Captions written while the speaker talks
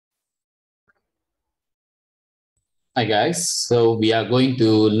Hi guys, so we are going to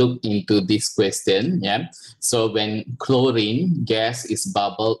look into this question. Yeah, so when chlorine gas is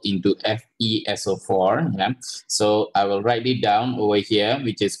bubbled into FeSO4, yeah, so I will write it down over here,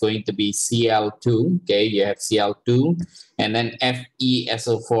 which is going to be Cl2. Okay, you have Cl2, and then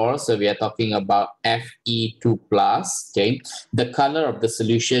FeSO4. So we are talking about Fe2 plus. Okay, the color of the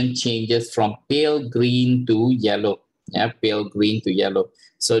solution changes from pale green to yellow. Yeah, pale green to yellow.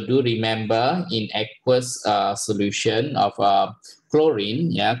 So do remember in aqueous solution of chlorine,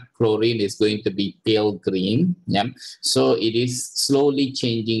 yeah, chlorine is going to be pale green, yeah. So it is slowly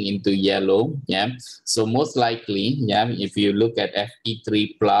changing into yellow, yeah. So most likely, yeah, if you look at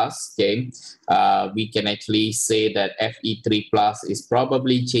Fe3 plus, okay, we can actually say that Fe3 plus is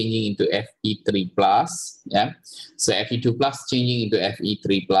probably changing into Fe3 plus, yeah. So Fe2 plus changing into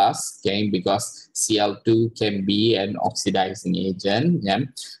Fe3 plus, okay, because Cl2 can be an oxidizing agent, yeah.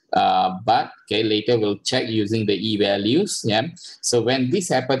 But okay, later we'll check using the E values, yeah. So when this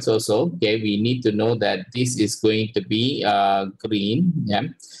happens also, okay, we need to know that this is going to be green, yeah.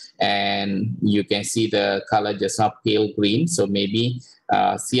 And you can see the color just now pale green, so maybe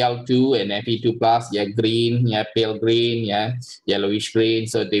Cl2 and Fe2 plus, yeah, green, yeah, pale green, yeah, yellowish green,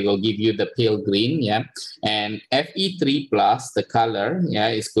 so they will give you the pale green, yeah. And Fe3 plus, the color, yeah,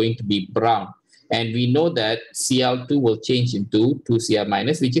 is going to be brown. And we know that Cl2 will change into 2Cl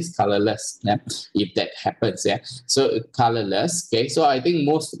minus, which is colorless, yeah, if that happens, yeah. So colorless, okay. So I think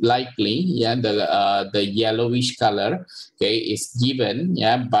most likely, yeah, the yellowish color, okay, is given,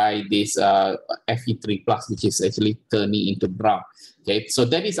 yeah, by this Fe3 plus, which is actually turning into brown. Okay, so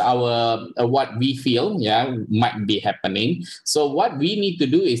that is our what we feel, yeah, might be happening. So what we need to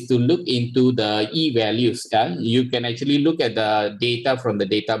do is to look into the E values. Yeah, you can actually look at the data from the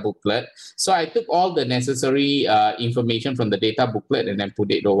data booklet. So I took all the necessary information from the data booklet and then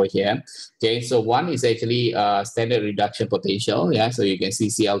put it over here. Okay, so one is actually standard reduction potential. Yeah, so you can see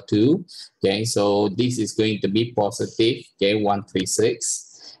Cl2. Okay, so this is going to be positive. Okay, 136.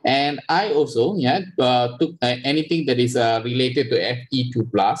 And I also, yeah, took anything that is related to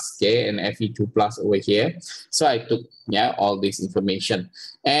Fe2 plus, okay, and Fe2 plus over here. So I took, yeah, all this information.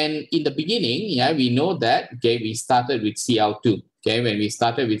 And in the beginning, yeah, we know that, okay, we started with Cl2. Okay, when we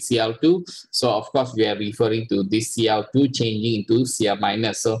started with Cl2, so of course we are referring to this Cl2 changing into Cl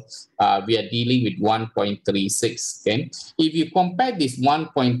minus. So we are dealing with 1.36. Okay, if you compare this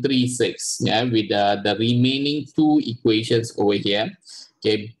 1.36, yeah, with the remaining two equations over here,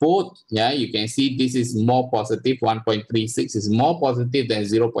 okay, both, yeah, you can see this is more positive. 1.36 is more positive than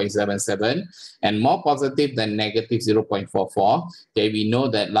 0.77 and more positive than negative 0.44. Okay, we know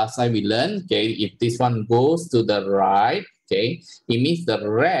that last time we learned, okay, if this one goes to the right, okay, it means the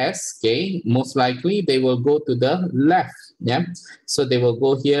rest, okay, most likely they will go to the left, yeah. So they will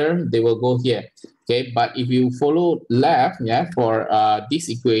go here, they will go here. Okay, but if you follow left, yeah, for this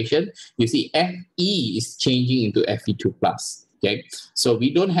equation, you see Fe is changing into Fe2 plus. Okay, so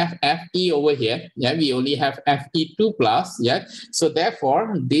we don't have Fe over here. Yeah, we only have Fe2 plus. Yeah, so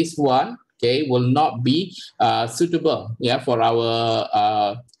therefore this one, okay, will not be suitable. Yeah, for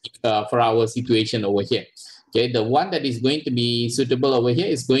our situation over here. Okay, the one that is going to be suitable over here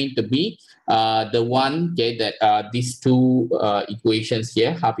is going to be the one, okay, that these two equations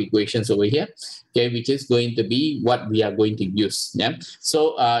here, half equations over here, okay, which is going to be what we are going to use. Yeah.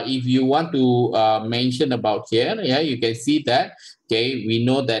 So if you want to mention about here, yeah, you can see that, okay, we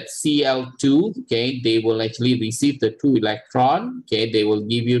know that Cl2, okay, they will actually receive the 2 electron, okay, they will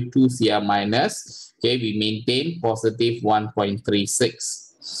give you 2 Cl minus, okay, we maintain positive 1.36.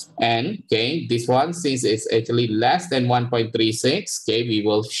 And okay, this one, since it's actually less than 1.36, okay, we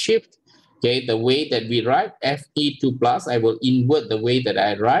will shift, okay, the way that we write Fe2 plus, I will invert the way that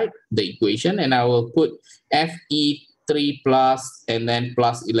I write the equation, and I will put Fe3 plus and then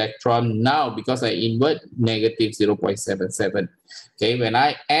plus electron now because I invert negative 0.77. Okay, when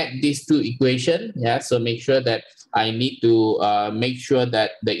I add these two equations, yeah, so make sure that I need to make sure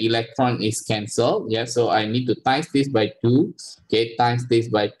that the electron is cancelled. Yeah, so I need to times this by 2. Okay, times this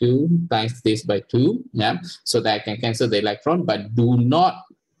by 2, times this by 2. Yeah, so that I can cancel the electron, but do not,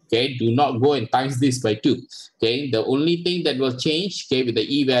 okay, do not go and times this by 2. Okay, the only thing that will change, okay, with the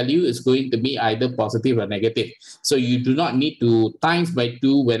E value is going to be either positive or negative. So you do not need to times by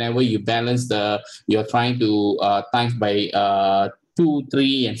 2 whenever you balance you're trying to times by 2,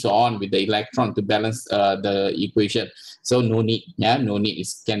 3, and so on with the electron to balance the equation. So no need, yeah, no need. It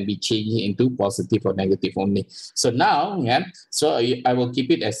can be changing into positive or negative only. So now, yeah, so I will keep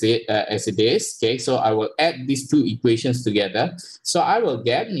it as it is. Okay, so I will add these two equations together. So I will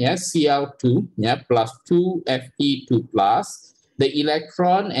get, yeah, Cl2, yeah, plus 2 Fe2 plus, the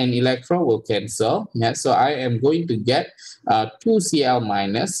electron and electron will cancel. Yeah, so I am going to get 2Cl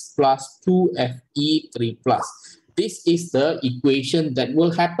minus plus 2Fe3 plus. This is the equation that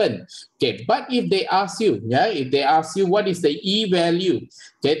will happen. Okay, but if they ask you, if they ask you what is the E value,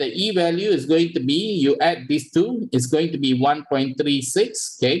 okay, the E value is going to be, you add these two, it's going to be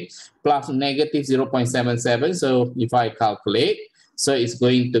 1.36, okay, plus negative 0.77. So if I calculate, so it's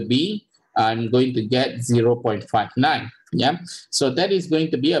going to be, I'm going to get 0.59. Yeah, so that is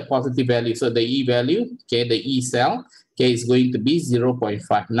going to be a positive value. So the E value, okay, the E cell, okay, is going to be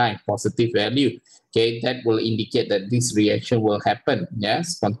 0.59 positive value. Okay, that will indicate that this reaction will happen. Yeah,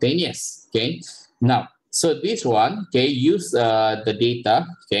 spontaneous. Okay, now, so this one, okay, use the data.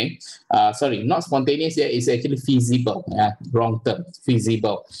 Okay, sorry, not spontaneous. Yeah, it's actually feasible. Yeah, wrong term,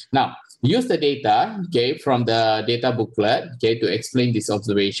 feasible. Now, use the data, okay, from the data booklet, okay, to explain this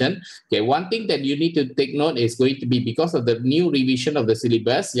observation. Okay, one thing that you need to take note is going to be because of the new revision of the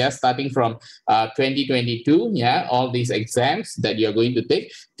syllabus, yeah, starting from 2022, yeah, all these exams that you're going to take.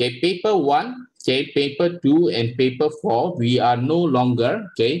 Okay, paper 1, okay, paper 2 and paper 4, we are no longer,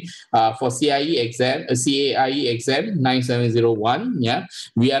 okay, for CIE exam, CAIE exam 9701, yeah,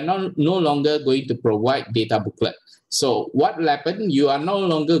 we are no longer going to provide data booklet. So what will happen? You are no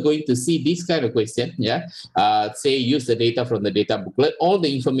longer going to see this kind of question. Yeah, say use the data from the data booklet. All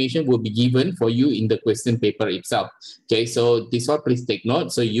the information will be given for you in the question paper itself. Okay, so this one please take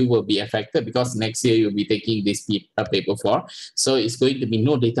note. So you will be affected because next year you'll be taking this paper 4. So it's going to be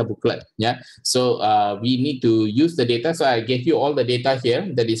no data booklet. Yeah, so we need to use the data. So I gave you all the data here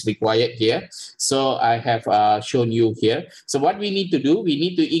that is required here. So I have shown you here. So what we need to do, we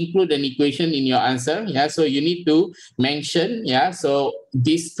need to include an equation in your answer. Yeah, so you need to mention, yeah, so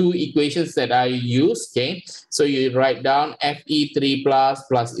these two equations that I use, okay, so you write down Fe3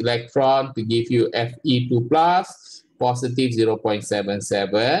 plus electron to give you Fe2 plus positive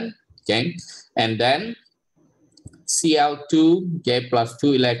 0.77, okay, and then Cl2, okay, plus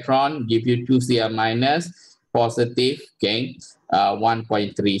 2 electron give you 2Cl minus positive, okay,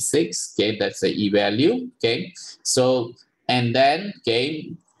 1.36, okay, that's the E value, okay, so, and then,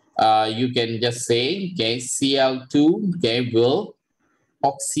 okay, you can just say, okay, Cl2, okay, will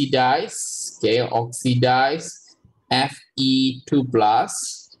oxidize, okay, oxidize Fe2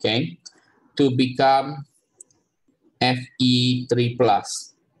 plus, okay, to become Fe3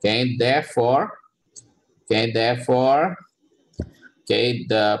 plus, okay, therefore, okay,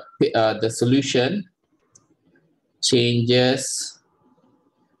 the solution changes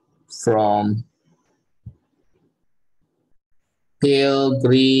from pale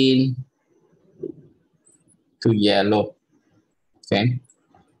green to yellow. Okay,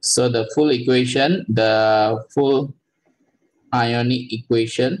 so the full equation, the full ionic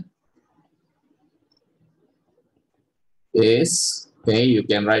equation is, okay, you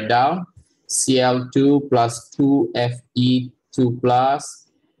can write down Cl2 plus 2Fe2 plus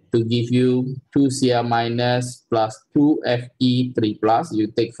to give you 2Cl minus plus 2Fe3 plus. You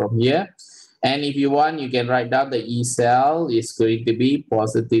take from here. And if you want, you can write down the E cell is going to be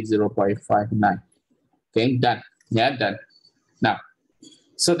positive 0.59. Okay, done. Yeah, done. Now,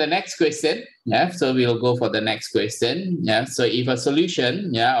 so the next question, yeah, so we'll go for the next question. Yeah, so if a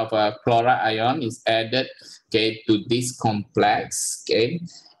solution, yeah, of a chloride ion is added, okay, to this complex, okay,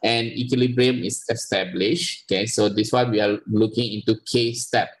 and equilibrium is established, okay, so this one we are looking into Caie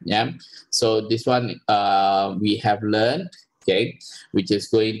step, yeah, so this one we have learned, okay, which is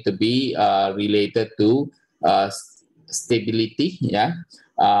going to be related to stability, yeah,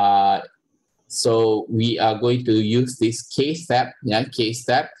 so we are going to use this Caie step, yeah, Caie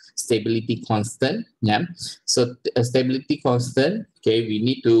step, stability constant, yeah. So a stability constant, okay, we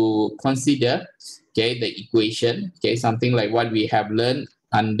need to consider, okay, the equation, okay, something like what we have learned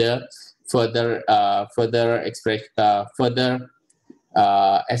under further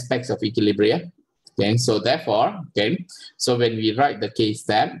aspects of equilibrium. Okay, so therefore, okay, so when we write the Caie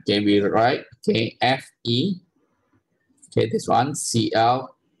step, okay, we write, okay, Fe, okay, this one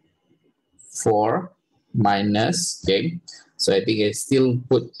Cl 4 minus, okay, so I think I still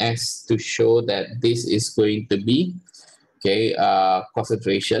put S to show that this is going to be, okay,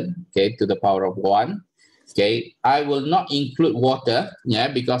 concentration, okay, to the power of 1. Okay, I will not include water, yeah,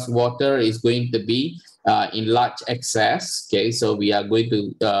 because water is going to be in large excess, okay, so we are going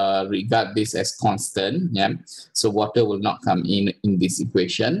to regard this as constant, yeah, so water will not come in this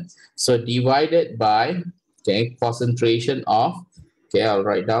equation. So divided by, okay, concentration of, okay, I'll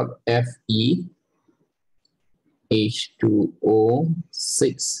write down Fe H2O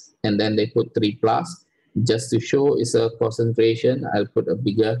 6, and then they put 3 plus, just to show it's a concentration. I'll put a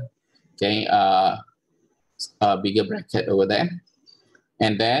bigger, okay, bigger bracket over there.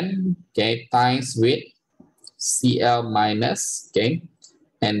 And then, okay, times with Cl minus, okay,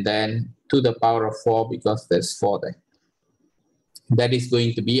 and then to the power of 4 because there's 4 there. That is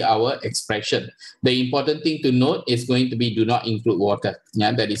going to be our expression. The important thing to note is going to be do not include water.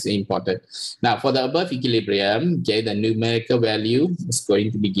 Yeah, that is important. Now, for the above equilibrium, okay, the numerical value is going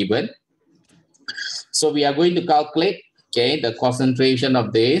to be given. So we are going to calculate, okay, the concentration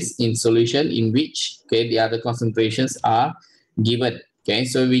of this in solution in which, okay, the other concentrations are given. Okay,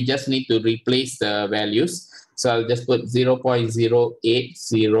 so we just need to replace the values. So I'll just put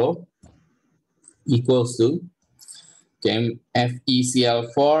 0.080 equals to, okay,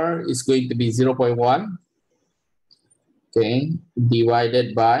 FeCl4 is going to be 0.1, okay,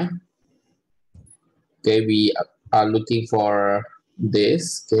 divided by, okay, we are looking for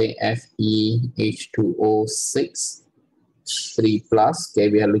this, okay, FeH2O6 3 plus, okay,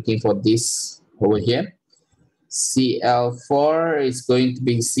 we are looking for this over here. Cl4 is going to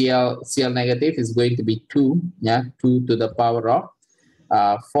be Cl negative is going to be 2, yeah, 2 to the power of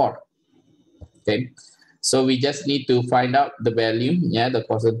 4. Okay, so we just need to find out the value, yeah, the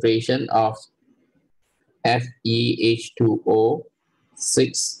concentration of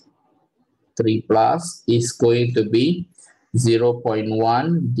FeH2O6 3 plus is going to be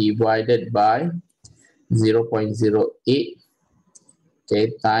 0.1 divided by 0.08,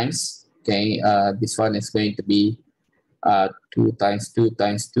 okay, times, okay, this one is going to be 2 times 2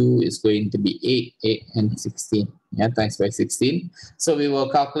 times 2 is going to be 8 and 16, yeah, times by 16. So we will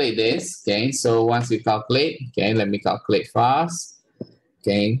calculate this, okay, so once we calculate, okay, let me calculate fast,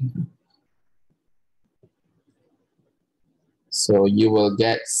 okay, so you will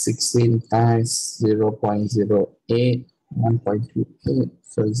get 16 times 0.08, 1.28,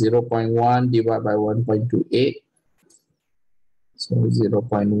 so 0.1 divided by 1.28, so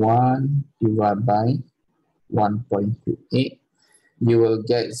 0.1 divided by 1.28, you will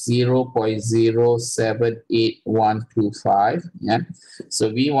get 0.078125. Yeah, so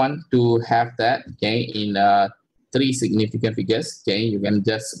we want to have that, okay, in 3 significant figures. Okay, you can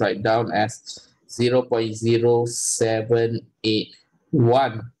just write down as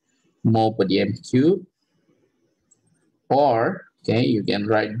 0.0781 mole per dm cube, or, okay, you can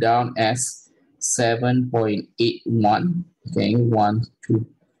write down as 7.81, okay, 1 to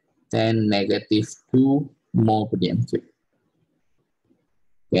 10 negative 2 mole per dm cube.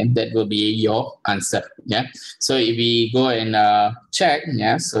 Okay, that will be your answer. Yeah, so if we go and check,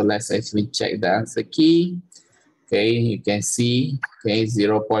 yeah, so let's actually check the answer key. Okay, you can see, okay,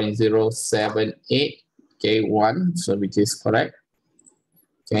 0.078, okay, 1, so which is correct.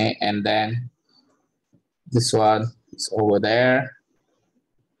 Okay, and then this one is over there.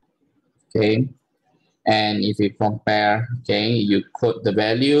 Okay, and if you compare, okay, you quote the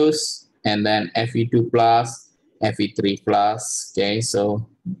values and then Fe2 plus, Fe3 plus, okay, so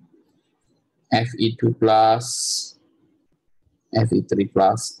Fe2 plus, Fe3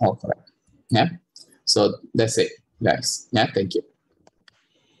 plus, all correct. Yeah, so that's it, guys. Yeah, thank you.